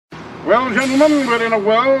Well, gentlemen, we're in a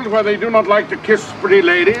world where they do not like to kiss pretty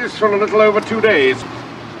ladies for a little over 2 days.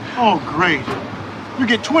 Oh, great. We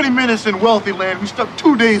get 20 minutes in Wealthy Land. We stuck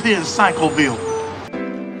 2 days here in Cycleville.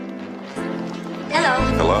 Hello.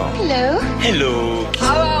 Hello. Hello. Hello.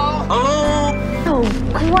 Hello. Oh. Oh,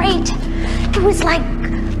 great. It was like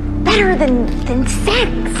better than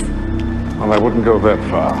sex. Well, I wouldn't go that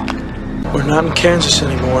far. We're not in Kansas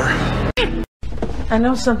anymore. I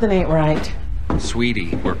know something ain't right.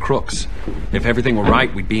 Sweetie, we're crooks. If everything were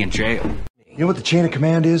right, we'd be in jail. You know what the chain of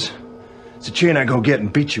command is? It's a chain I go get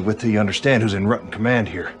and beat you with till you understand who's in rotten command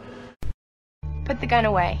here. Put the gun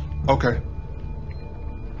away. Okay.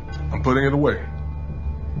 I'm putting it away.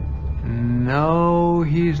 No,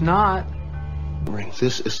 he's not.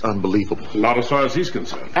 This is unbelievable. Not as far as he's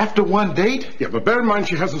concerned. After one date? Yeah, but bear in mind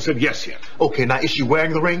she hasn't said yes yet. Okay, now is she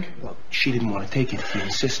wearing the ring? Well, she didn't want to take it if you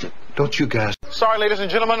insisted. Don't you guys? Sorry, ladies and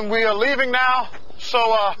gentlemen, we are leaving now.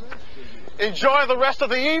 So, enjoy the rest of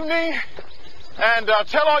the evening. And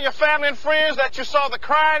tell all your family and friends that you saw the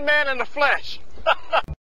crying man in the flesh.